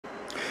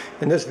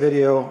In this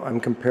video, I'm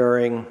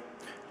comparing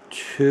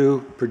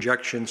two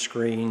projection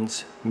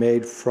screens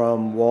made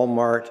from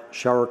Walmart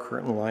shower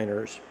curtain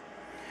liners.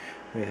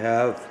 We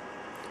have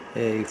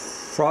a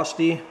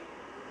frosty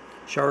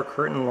shower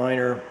curtain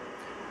liner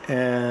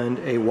and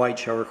a white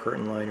shower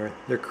curtain liner.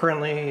 They're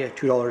currently at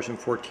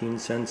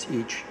 $2.14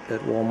 each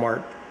at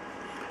Walmart.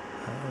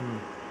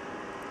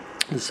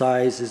 The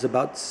size is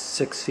about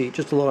 6 feet,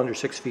 just a little under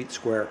 6 feet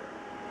square.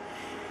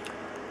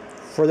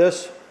 For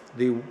this,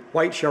 the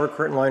white shower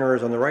curtain liner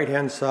is on the right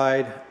hand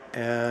side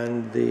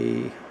and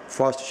the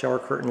frosted shower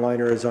curtain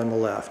liner is on the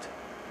left.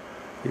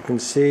 You can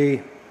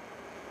see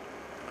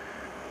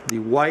the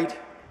white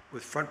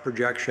with front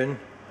projection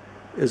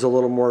is a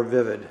little more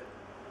vivid.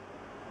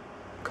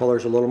 Color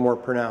is a little more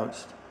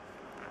pronounced.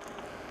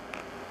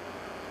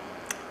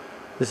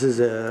 This is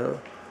the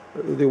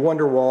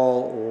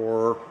Wonderwall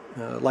or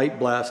Light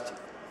Blast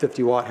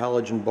 50-watt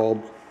halogen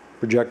bulb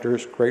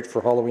projectors, great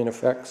for Halloween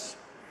effects,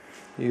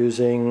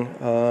 using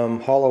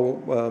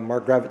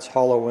Mark Gravitz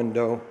hollow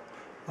window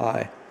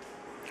eye.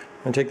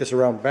 I'm going to take this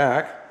around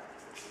back,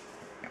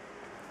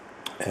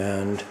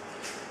 and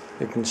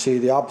you can see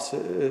the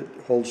opposite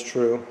holds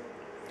true.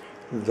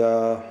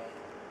 The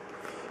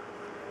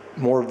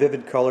more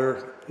vivid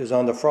color is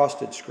on the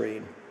frosted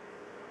screen.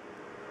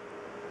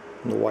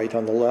 And the white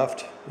on the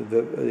left,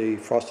 the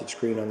frosted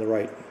screen on the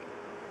right.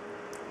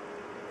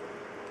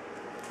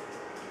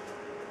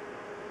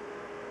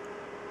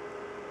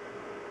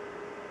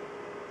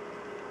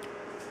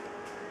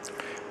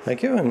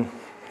 Thank you, and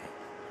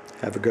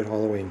have a good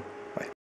Halloween.